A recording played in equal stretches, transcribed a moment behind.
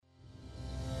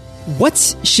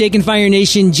What's shaking, Fire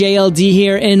Nation? JLD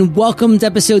here, and welcome to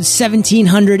episode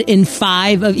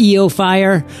 1705 of EO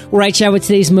Fire, where I chat with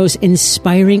today's most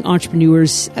inspiring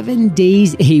entrepreneurs 7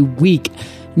 days a week.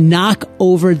 Knock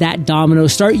over that domino.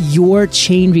 Start your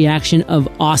chain reaction of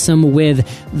awesome with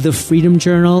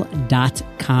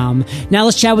thefreedomjournal.com. Now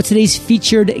let's chat with today's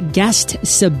featured guest,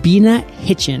 Sabina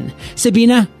Hitchen.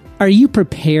 Sabina, are you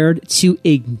prepared to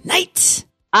ignite?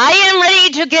 I am ready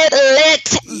to get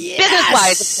lit. Yes.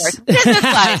 Business-wise, of course.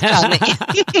 Business-wise,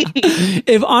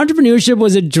 If entrepreneurship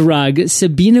was a drug,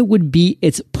 Sabina would be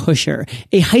its pusher.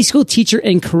 A high school teacher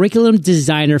and curriculum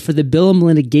designer for the Bill and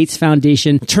Melinda Gates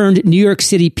Foundation turned New York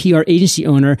City PR agency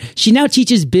owner, she now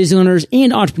teaches biz owners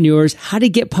and entrepreneurs how to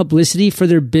get publicity for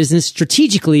their business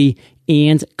strategically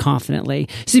and confidently.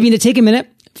 Sabina, take a minute,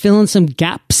 fill in some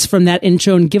gaps from that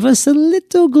intro, and give us a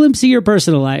little glimpse of your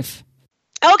personal life.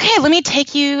 Okay, let me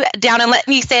take you down and let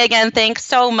me say again, thanks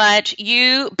so much.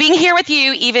 Being here with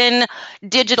you, even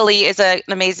digitally, is an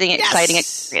amazing, exciting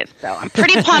experience. So I'm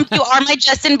pretty pumped. You are my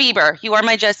Justin Bieber.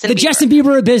 The Justin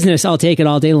Bieber of business. I'll take it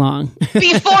all day long.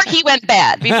 Before he went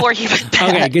bad.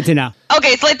 Okay, good to know.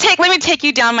 Okay, so let me take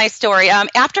you down my story.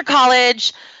 After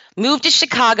college, moved to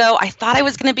Chicago. I thought I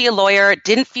was going to be a lawyer. It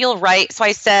didn't feel right. So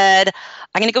I said,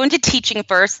 I'm going to go into teaching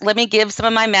first. Let me give some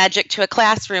of my magic to a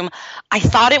classroom. I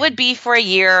thought it would be for a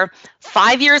year.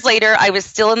 5 years later, I was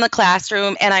still in the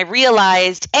classroom, and I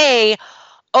realized,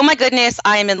 oh my goodness,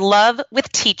 I am in love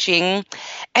with teaching.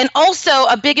 And also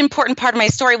a big important part of my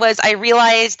story was I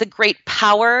realized the great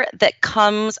power that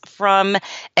comes from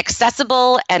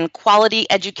accessible and quality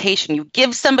education. You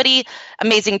give somebody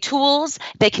amazing tools,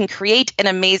 they can create an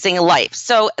amazing life.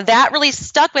 So that really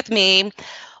stuck with me.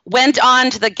 Went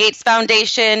on to the Gates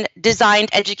Foundation, designed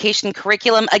education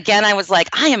curriculum. Again, I was like,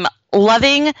 I am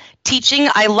loving teaching.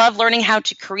 I love learning how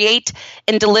to create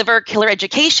and deliver killer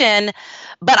education.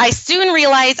 But I soon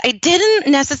realized I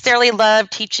didn't necessarily love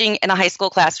teaching in a high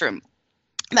school classroom.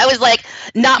 That was like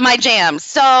not my jam.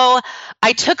 So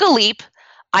I took a leap.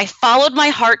 I followed my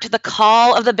heart to the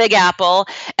call of the Big Apple,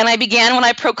 and I began what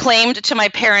I proclaimed to my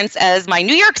parents as my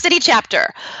New York City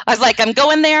chapter. I was like, I'm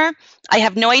going there. I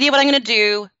have no idea what I'm going to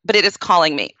do, but it is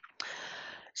calling me.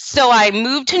 So I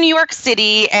moved to New York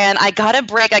City, and I got a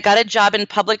break. I got a job in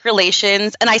public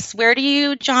relations, and I swear to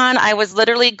you, John, I was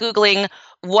literally Googling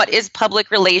what is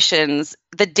public relations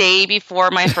the day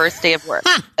before my first day of work.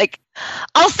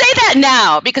 I'll say that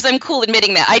now because I'm cool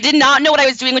admitting that. I did not know what I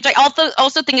was doing, which I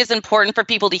also think is important for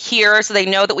people to hear so they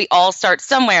know that we all start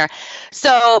somewhere.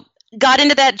 So got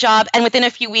into that job, and within a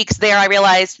few weeks there, I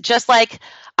realized, just like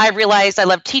I realized I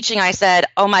love teaching, I said,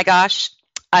 oh my gosh,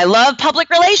 I love public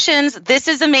relations. This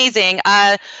is amazing.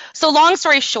 So long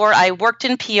story short, I worked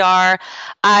in PR.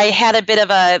 I had a bit of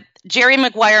a Jerry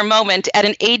Maguire moment at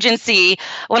an agency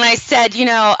when I said,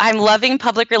 I'm loving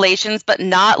public relations, but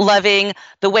not loving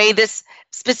the way this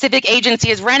specific agency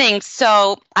is running.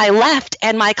 So I left,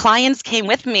 and my clients came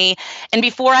with me. And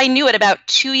before I knew it, about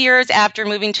 2 years after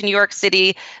moving to New York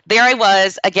City, there I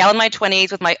was, a gal in my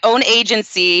 20s with my own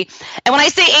agency. And when I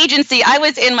say agency, I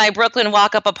was in my Brooklyn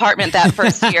walk-up apartment that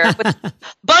first year with a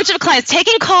bunch of clients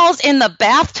taking calls in the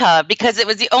bathtub because it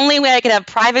was the only way I could have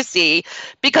privacy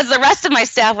because the rest of my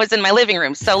staff was in my living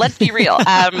room. So let's be real.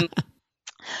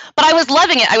 But I was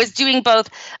loving it. I was doing both.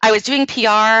 I was doing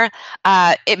PR.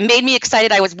 It made me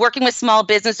excited. I was working with small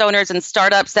business owners and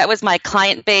startups. That was my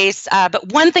client base.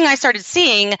 But one thing I started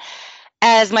seeing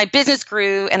as my business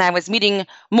grew and I was meeting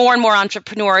more and more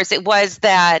entrepreneurs, it was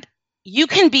that you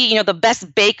can be, the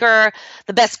best baker,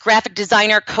 the best graphic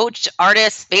designer, coach,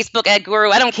 artist, Facebook ad guru,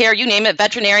 I don't care, you name it,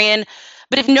 veterinarian.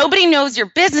 But if nobody knows your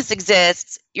business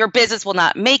exists, your business will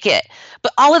not make it.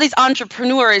 But all of these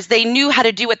entrepreneurs, they knew how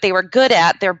to do what they were good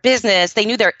at, their business. They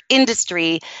knew their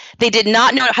industry. They did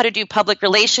not know how to do public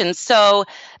relations. So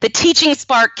the teaching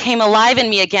spark came alive in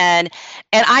me again.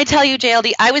 And I tell you,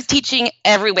 JLD, I was teaching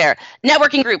everywhere.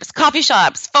 Networking groups, coffee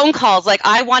shops, phone calls.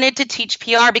 I wanted to teach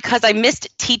PR because I missed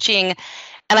teaching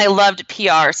and I loved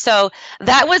PR. So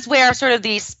that was where sort of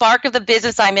the spark of the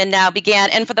business I'm in now began.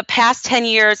 And for the past 10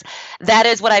 years, that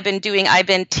is what I've been doing. I've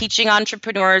been teaching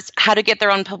entrepreneurs how to get their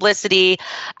own publicity.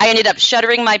 I ended up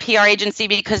shuttering my PR agency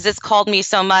because this called me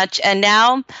so much. And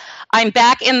now I'm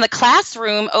back in the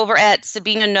classroom over at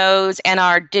Sabina Knows and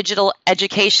our digital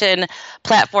education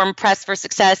platform, Press for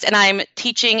Success. And I'm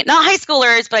teaching not high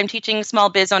schoolers, but I'm teaching small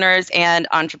biz owners and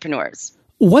entrepreneurs.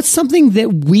 What's something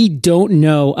that we don't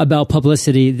know about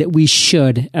publicity that we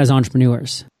should as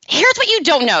entrepreneurs? Here's what you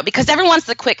don't know, because everyone wants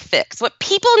the quick fix. What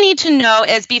people need to know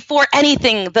is, before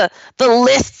anything, the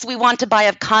lists we want to buy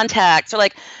of contacts, or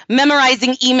like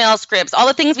memorizing email scripts, all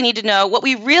the things we need to know. What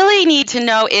we really need to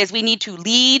know is we need to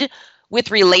lead with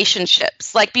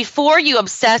relationships. Like, before you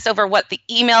obsess over what the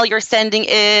email you're sending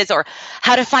is or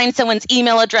how to find someone's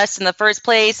email address in the first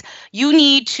place, you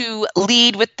need to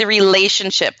lead with the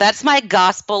relationship. That's my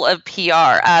gospel of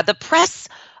PR. The press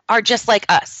are just like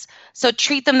us. So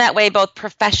treat them that way, both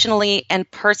professionally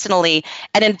and personally,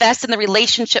 and invest in the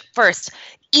relationship first.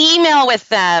 Email with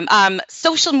them,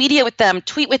 social media with them,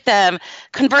 tweet with them,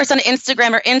 converse on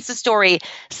Instagram or Insta story.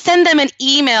 Send them an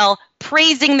email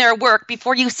praising their work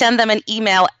before you send them an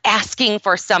email asking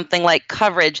for something like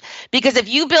coverage. Because if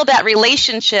you build that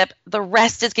relationship, the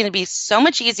rest is going to be so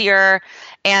much easier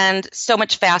and so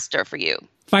much faster for you.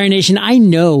 Fire Nation, I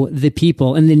know the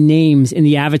people and the names and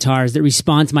the avatars that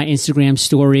respond to my Instagram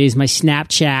stories, my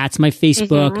Snapchats, my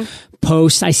Facebook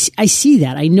posts. I see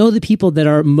that. I know the people that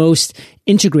are most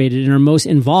integrated and are most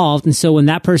involved. And so when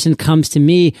that person comes to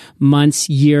me months,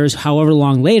 years, however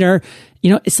long later,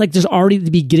 it's like there's already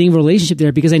the beginning of a relationship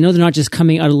there, because I know they're not just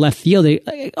coming out of left field.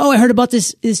 I heard about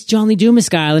this John Lee Dumas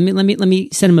guy. Let me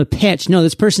send him a pitch. No,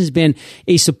 this person's been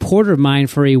a supporter of mine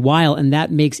for a while, and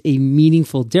that makes a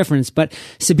meaningful difference. But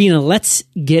Sabina, let's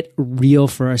get real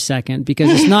for a second, because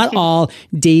it's not all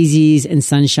daisies and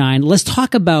sunshine. Let's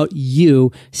talk about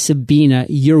you, Sabina,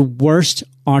 your worst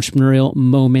entrepreneurial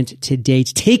moment to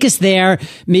date. Take us there.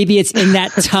 Maybe it's in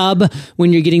that tub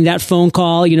when you're getting that phone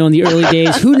call, in the early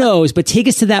days. Who knows? But take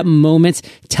us to that moment.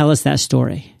 Tell us that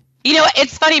story.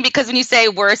 It's funny, because when you say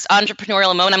worst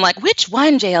entrepreneurial moment, I'm like, which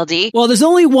one, JLD? Well, there's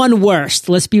only one worst.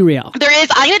 Let's be real. There is.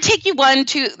 I'm going to take you one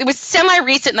to, it was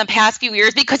semi-recent in the past few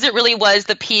years, because it really was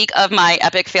the peak of my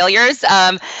epic failures.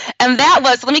 And that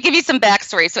was, let me give you some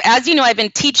backstory. So as you know, I've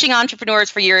been teaching entrepreneurs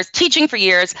for years,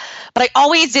 but I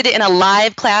always did it in a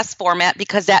live class format,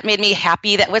 because that made me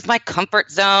happy. That was my comfort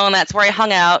zone. That's where I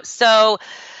hung out. So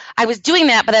I was doing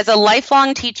that, but as a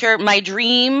lifelong teacher, my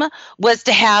dream was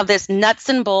to have this nuts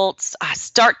and bolts,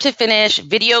 start to finish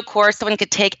video course someone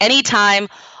could take anytime,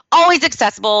 always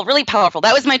accessible, really powerful.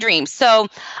 That was my dream. So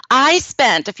I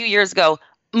spent a few years ago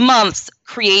months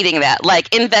creating that,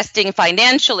 like investing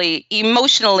financially,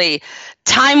 emotionally,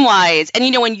 time-wise.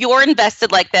 And when you're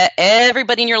invested like that,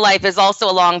 everybody in your life is also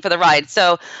along for the ride.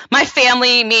 So my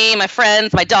family, me, my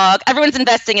friends, my dog, everyone's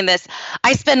investing in this.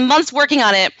 I spend months working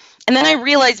on it. And then I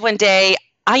realized one day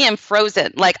I am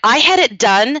frozen. Like, I had it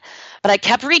done, but I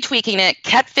kept retweaking it,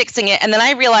 kept fixing it. And then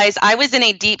I realized I was in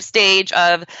a deep stage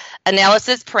of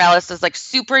analysis paralysis, like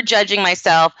super judging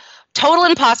myself, total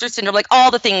imposter syndrome, like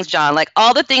all the things, John, like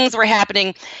all the things were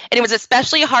happening. And it was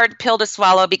especially a hard pill to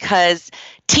swallow, because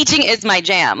teaching is my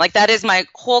jam. Like, that is my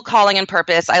whole calling and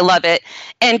purpose. I love it.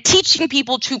 And teaching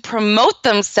people to promote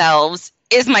themselves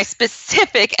is my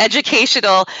specific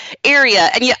educational area.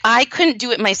 And yet I couldn't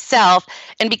do it myself.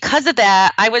 And because of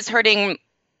that, I was hurting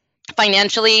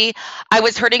financially. I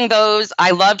was hurting those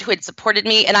I loved who had supported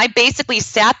me. And I basically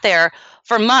sat there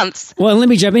for months. Well, let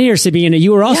me jump in here, Sabina.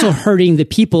 You were also hurting the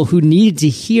people who needed to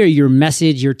hear your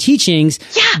message, your teachings,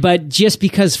 but just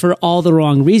because for all the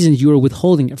wrong reasons, you were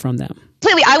withholding it from them.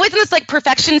 Completely. I was in this like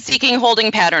perfection-seeking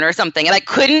holding pattern or something, and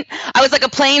I was like a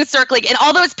plane circling, and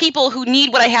all those people who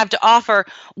need what I have to offer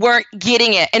weren't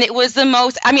getting it. And it was the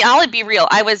most, I'll be real.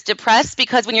 I was depressed,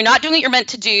 because when you're not doing what you're meant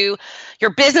to do,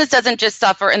 your business doesn't just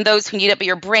suffer and those who need it, but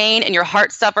your brain and your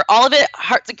heart suffer. All of it,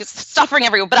 heart's suffering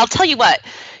everywhere. But I'll tell you what,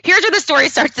 here's where the story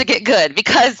starts to get good,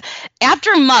 because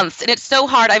after months, and it's so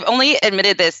hard, I've only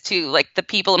admitted this to like the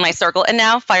people in my circle and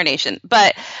now Fire Nation,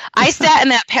 but I sat in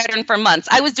that pattern for months.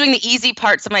 I was doing the easy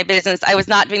parts of my business. I was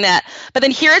not doing that. But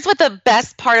then here's what the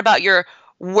best part about your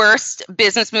worst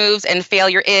business moves and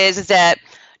failure is that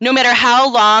no matter how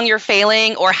long you're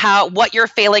failing or what you're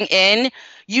failing in,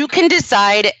 you can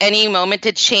decide at any moment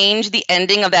to change the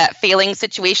ending of that failing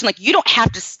situation. Like, you don't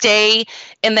have to stay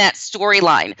in that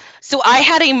storyline. So I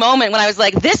had a moment when I was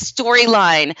like, this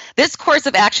storyline, this course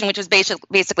of action, which was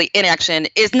basically inaction,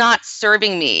 is not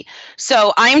serving me.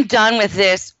 So I'm done with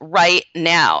this right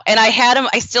now. And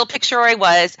I still picture where I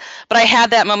was, but I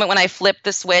had that moment when I flipped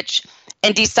the switch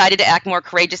and decided to act more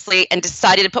courageously and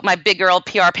decided to put my big girl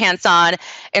PR pants on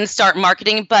and start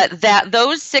marketing. But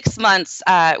those 6 months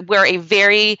were a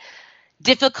very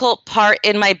difficult part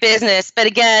in my business. But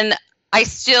again, I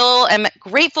still am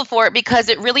grateful for it, because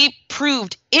it really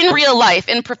proved in real life,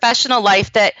 in professional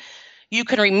life, that you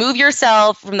can remove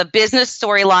yourself from the business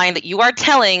storyline that you are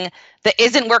telling that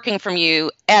isn't working from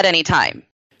you at any time.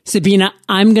 Sabina,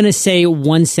 I'm going to say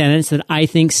one sentence that I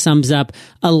think sums up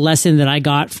a lesson that I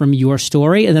got from your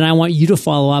story. And then I want you to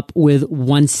follow up with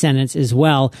one sentence as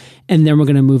well. And then we're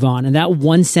going to move on. And that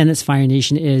one sentence, Fire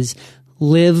Nation, is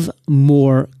live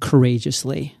more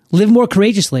courageously. Live more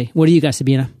courageously. What do you got,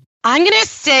 Sabina? I'm going to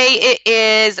say it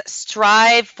is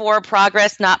strive for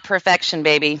progress, not perfection,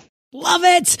 baby. Love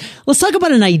it. Let's talk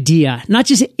about an idea, not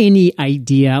just any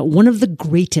idea, one of the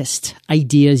greatest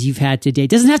ideas you've had to date.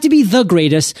 Doesn't have to be the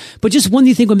greatest, but just one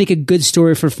you think would make a good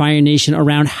story for Fire Nation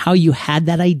around how you had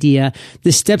that idea,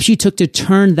 the steps you took to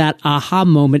turn that aha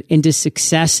moment into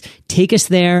success. Take us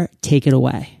there. Take it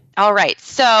away. All right.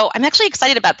 So I'm actually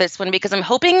excited about this one because I'm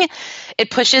hoping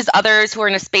it pushes others who are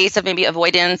in a space of maybe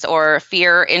avoidance or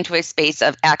fear into a space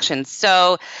of action.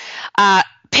 So,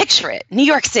 picture it, New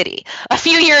York City. A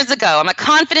few years ago, I'm a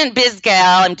confident biz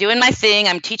gal. I'm doing my thing.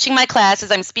 I'm teaching my classes.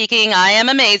 I'm speaking. I am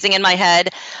amazing in my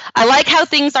head. I like how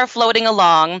things are floating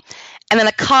along. And then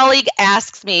a colleague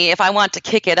asks me if I want to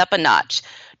kick it up a notch.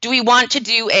 Do we want to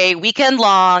do a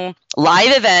weekend-long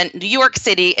live event, New York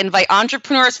City, invite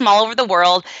entrepreneurs from all over the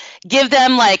world, give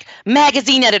them like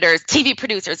magazine editors, TV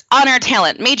producers, on-air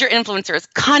talent, major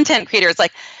influencers, content creators,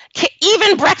 like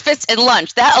even breakfast and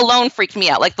lunch? That alone freaked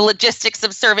me out, like the logistics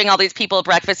of serving all these people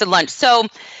breakfast and lunch. So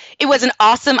it was an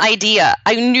awesome idea.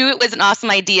 I knew it was an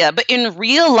awesome idea, but in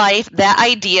real life, that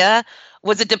idea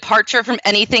was a departure from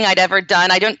anything I'd ever done.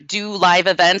 I don't do live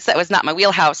events. That was not my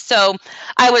wheelhouse. So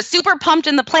I was super pumped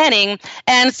in the planning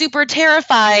and super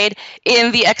terrified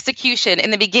in the execution in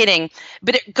the beginning.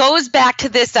 But it goes back to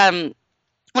this, one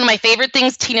of my favorite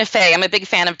things, Tina Fey. I'm a big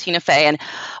fan of Tina Fey. And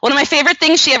one of my favorite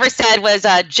things she ever said was,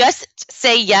 just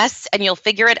say yes and you'll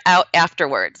figure it out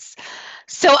afterwards.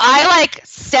 So I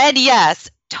said yes,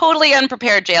 totally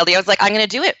unprepared, JLD. I was like, I'm going to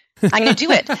do it. I'm going to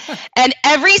do it. And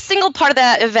every single part of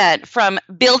that event, from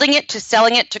building it to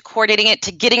selling it to coordinating it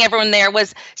to getting everyone there,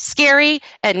 was scary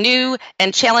and new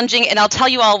and challenging. And I'll tell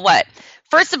you all what.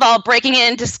 First of all, breaking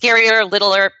it into scarier,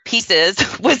 littler pieces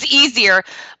was easier,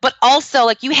 but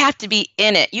also you have to be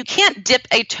in it. You can't dip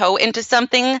a toe into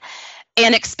something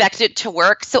and expect it to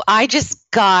work. So I just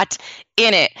got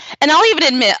in it. And I'll even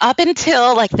admit, up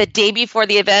until the day before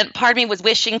the event, part of me was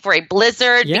wishing for a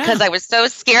blizzard because I was so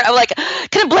scared. I'm like,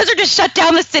 can a blizzard just shut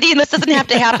down the city and this doesn't have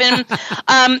to happen?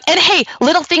 And hey,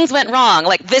 little things went wrong.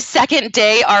 Like this second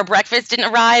day, our breakfast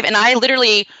didn't arrive, and I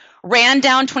literally ran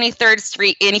down 23rd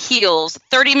Street in heels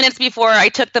 30 minutes before I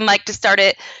took the mic to start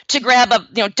it to grab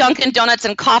Dunkin' Donuts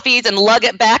and coffees and lug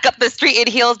it back up the street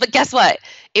in heels. But guess what?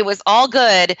 It was all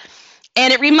good.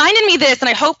 And it reminded me this, and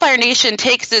I hope Fire Nation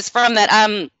takes this from that,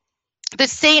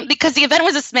 because the event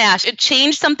was a smash. It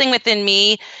changed something within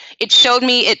me. It showed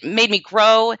me, it made me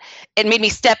grow. It made me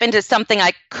step into something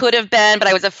I could have been, but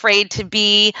I was afraid to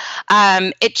be.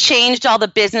 It changed all the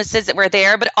businesses that were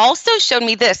there, but it also showed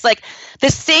me this, the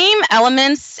same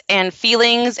elements and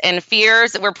feelings and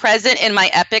fears that were present in my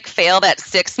epic fail, that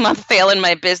 6-month fail in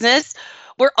my business,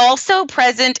 were also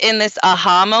present in this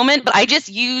aha moment, but I just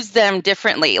used them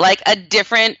differently, like a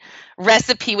different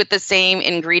recipe with the same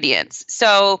ingredients.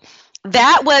 So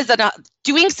that was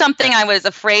doing something I was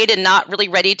afraid and not really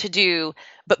ready to do,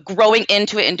 but growing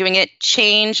into it and doing it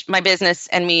changed my business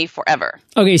and me forever.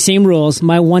 Okay, same rules.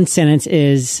 My one sentence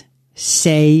is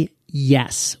say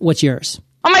yes. What's yours?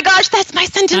 Oh my gosh, that's my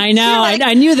sentence. I know.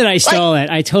 I knew that I stole it.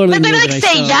 I totally knew that I stole it.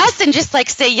 Say yes and just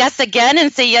say yes again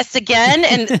and say yes again.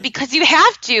 And because you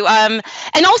have to.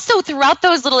 And also throughout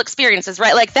those little experiences,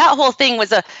 right? That whole thing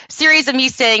was a series of me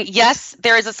saying, yes,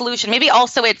 there is a solution. Maybe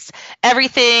also it's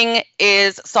everything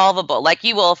is solvable.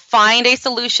 You will find a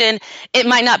solution. It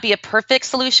might not be a perfect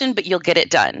solution, but you'll get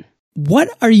it done. What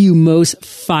are you most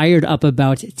fired up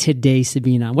about today,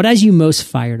 Sabina? What has you most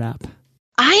fired up?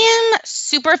 I am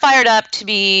super fired up to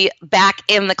be back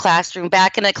in the classroom,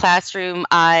 back in a classroom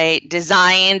I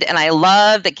designed and I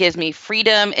love, that gives me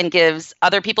freedom and gives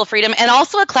other people freedom, and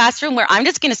also a classroom where I'm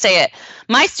just going to say it.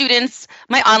 My students,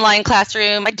 my online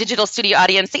classroom, my digital studio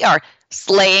audience, they are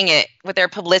slaying it with their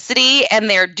publicity and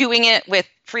they're doing it with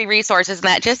free resources. And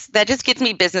that just gets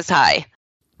me business high.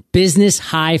 Business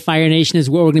high, Fire Nation, is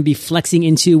what we're going to be flexing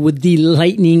into with the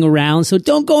lightning round. So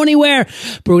don't go anywhere.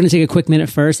 But we're going to take a quick minute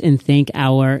first and thank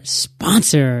our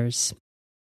sponsors.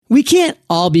 We can't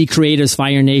all be creatives,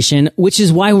 Fire Nation, which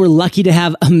is why we're lucky to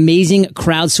have amazing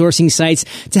crowdsourcing sites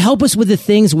to help us with the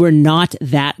things we're not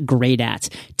that great at.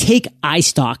 Take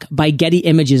iStock by Getty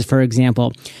Images, for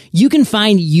example. You can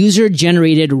find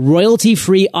user-generated,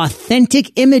 royalty-free,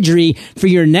 authentic imagery for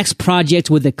your next project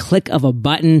with a click of a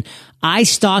button.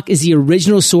 iStock is the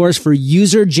original source for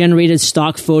user-generated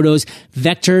stock photos,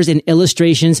 vectors, and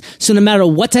illustrations. So no matter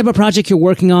what type of project you're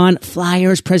working on,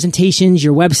 flyers, presentations,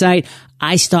 your website,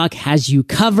 iStock has you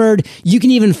covered. You can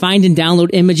even find and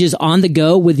download images on the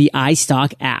go with the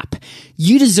iStock app.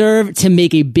 You deserve to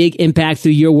make a big impact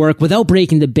through your work without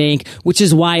breaking the bank, which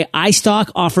is why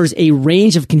iStock offers a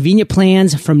range of convenient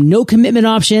plans from no commitment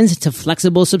options to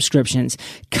flexible subscriptions.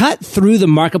 Cut through the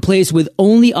marketplace with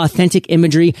only authentic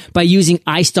imagery by using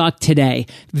iStock today.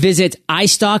 Visit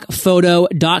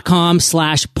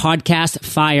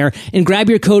iStockphoto.com/podcastfire and grab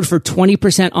your code for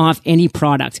 20% off any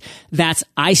product. That's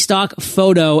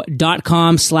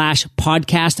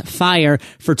iStockphoto.com/podcastfire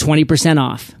for 20%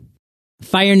 off.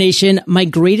 Fire Nation, my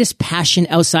greatest passion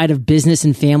outside of business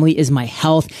and family is my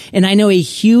health, and I know a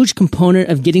huge component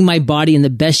of getting my body in the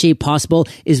best shape possible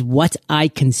is what I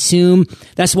consume.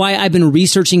 That's why I've been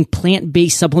researching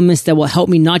plant-based supplements that will help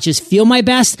me not just feel my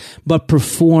best, but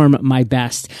perform my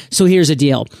best. So here's the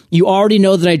deal. You already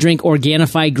know that I drink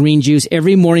Organifi green juice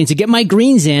every morning to get my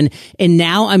greens in, and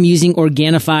now I'm using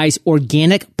Organifi's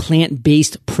organic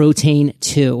plant-based protein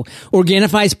too.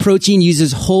 Organifi's protein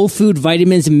uses whole food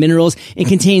vitamins and minerals and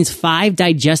contains 5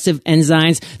 digestive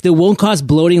enzymes that won't cause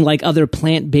bloating like other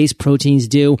plant-based proteins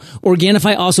do.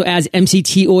 Organifi also adds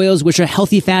MCT oils, which are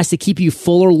healthy fats to keep you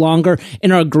fuller longer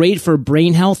and are great for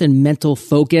brain health and mental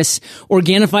focus.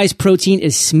 Organifi's protein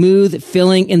is smooth,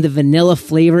 filling, and the vanilla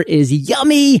flavor is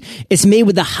yummy. It's made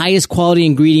with the highest quality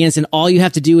ingredients, and all you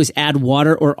have to do is add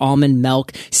water or almond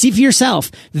milk. See for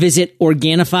yourself. Visit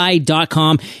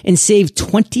Organifi.com and save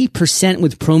 20%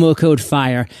 with promo code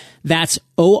FIRE. That's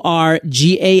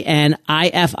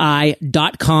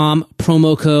ORGANIFI.com,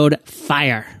 promo code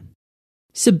FIRE.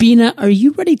 Sabina, are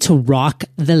you ready to rock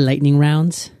the lightning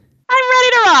rounds? I'm ready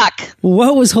to rock.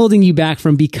 What was holding you back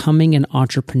from becoming an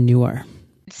entrepreneur?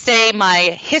 Say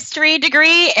my history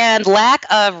degree and lack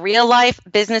of real life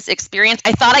business experience.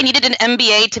 I thought I needed an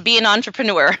MBA to be an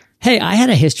entrepreneur. Hey, I had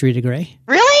a history degree.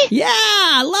 Really? Yeah,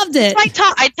 I loved it. I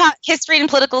taught history and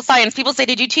political science. People say,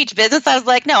 did you teach business? I was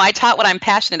like, no, I taught what I'm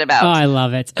passionate about. Oh, I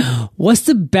love it. What's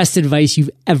the best advice you've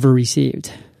ever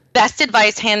received? Best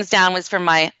advice, hands down, was from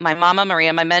my mama,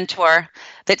 Maria, my mentor,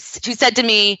 who said to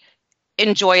me,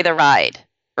 enjoy the ride.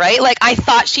 Right? Like, I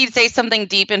thought she'd say something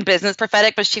deep and business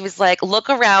prophetic, but she was like, look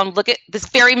around, look at this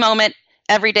very moment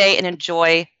every day and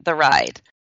enjoy the ride.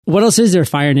 What else is there,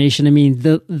 Fire Nation? I mean,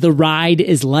 the ride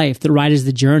is life. The ride is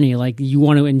the journey. Like, you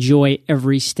want to enjoy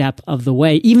every step of the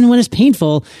way. Even when it's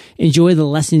painful, enjoy the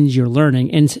lessons you're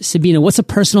learning. And Sabina, what's a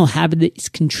personal habit that is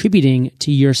contributing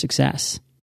to your success?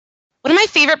 One of my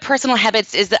favorite personal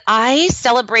habits is that I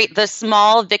celebrate the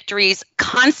small victories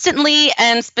constantly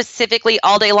and specifically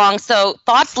all day long. So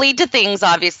thoughts lead to things,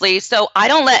 obviously. So I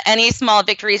don't let any small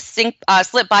victories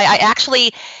slip by. I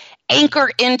actually anchor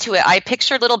into it. I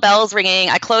picture little bells ringing.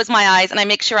 I close my eyes and I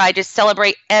make sure I just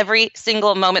celebrate every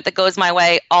single moment that goes my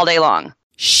way all day long.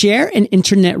 Share an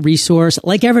internet resource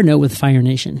like Evernote with Fire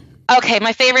Nation. Okay,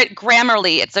 my favorite,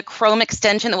 Grammarly. It's a Chrome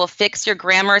extension that will fix your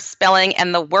grammar, spelling,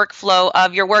 and the workflow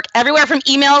of your work everywhere from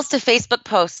emails to Facebook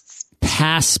posts.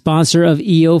 Past sponsor of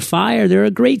EO Fire. They're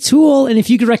a great tool. And if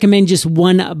you could recommend just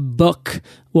one book,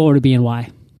 what would it be and why?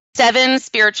 7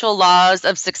 Spiritual Laws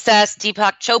of Success,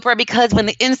 Deepak Chopra, because when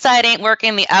the inside ain't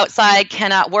working, the outside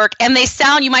cannot work. And they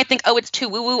sound, you might think, oh, it's too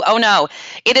woo-woo. Oh, no.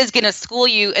 It is going to school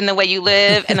you in the way you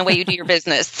live and the way you do your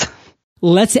business.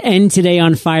 Let's end today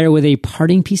on fire with a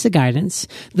parting piece of guidance,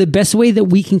 the best way that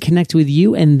we can connect with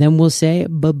you, and then we'll say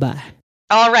bye-bye.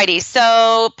 Alrighty,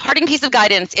 so parting piece of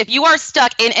guidance. If you are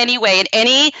stuck in any way, in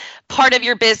any part of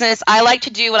your business, I like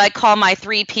to do what I call my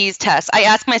 3 Ps test. I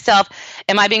ask myself,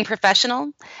 am I being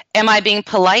professional? Am I being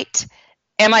polite?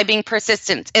 Am I being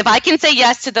persistent? If I can say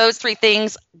yes to those 3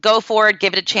 things, go forward,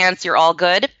 give it a chance, you're all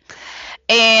good.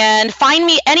 And find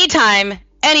me anytime,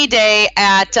 any day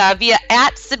via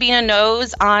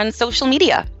 @SabinaKnows on social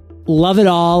media. Love it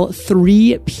all.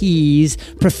 3 Ps,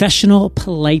 professional,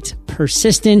 polite,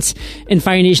 persistence. And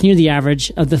Fire Nation, you're the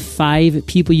average of the 5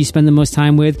 people you spend the most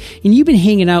time with. And you've been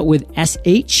hanging out with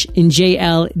SH and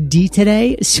JLD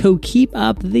today. So keep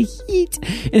up the heat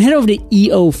and head over to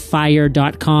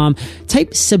eofire.com.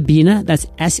 Type Sabina, that's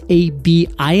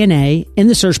Sabina, in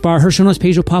the search bar. Her show notes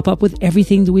page will pop up with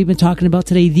everything that we've been talking about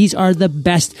today. These are the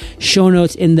best show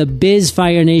notes in the biz,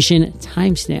 Fire Nation.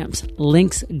 Timestamps,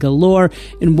 links galore.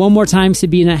 And one more time,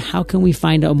 Sabina, how can we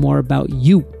find out more about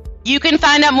you? You can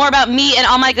find out more about me and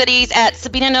all my goodies at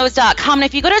sabinaknows.com. And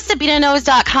if you go to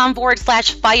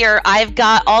sabinaknows.com/fire, I've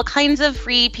got all kinds of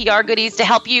free PR goodies to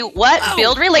help you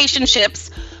build relationships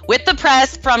with the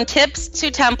press, from tips to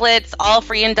templates, all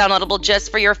free and downloadable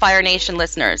just for your Fire Nation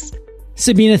listeners.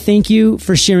 Sabina, thank you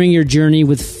for sharing your journey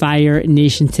with Fire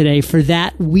Nation today. For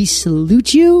that, we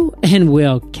salute you, and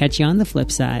we'll catch you on the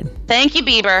flip side. Thank you,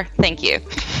 Bieber. Thank you.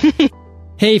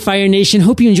 Hey, Fire Nation.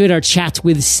 Hope you enjoyed our chat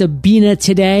with Sabina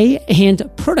today. And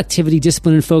productivity,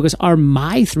 discipline, and focus are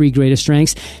my 3 greatest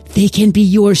strengths. They can be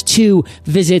yours too.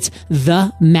 Visit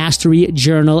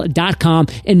themasteryjournal.com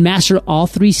and master all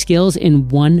 3 skills in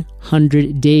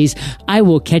 100 days. I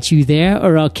will catch you there,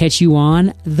 or I'll catch you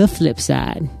on the flip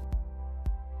side.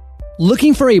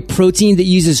 Looking for a protein that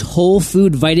uses whole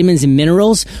food vitamins and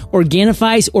minerals?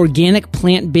 Organifi's organic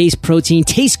plant-based protein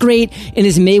tastes great and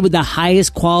is made with the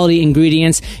highest quality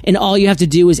ingredients, and all you have to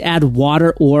do is add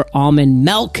water or almond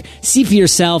milk. See for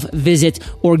yourself. Visit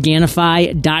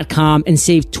Organifi.com and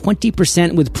save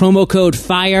 20% with promo code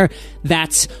FIRE.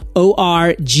 That's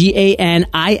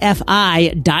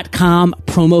ORGANIFI.com,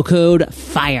 promo code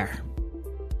FIRE.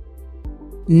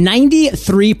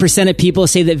 93% of people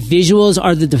say that visuals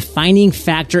are the defining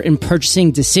factor in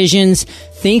purchasing decisions.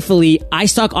 Thankfully,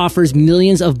 iStock offers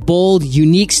millions of bold,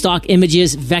 unique stock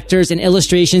images, vectors, and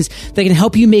illustrations that can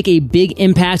help you make a big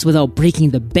impact without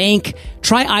breaking the bank.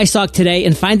 Try iStock today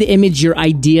and find the image your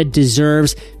idea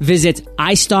deserves. Visit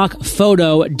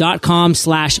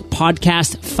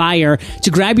iStockphoto.com/podcastfire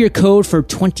to grab your code for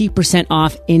 20%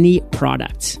 off any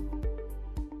product.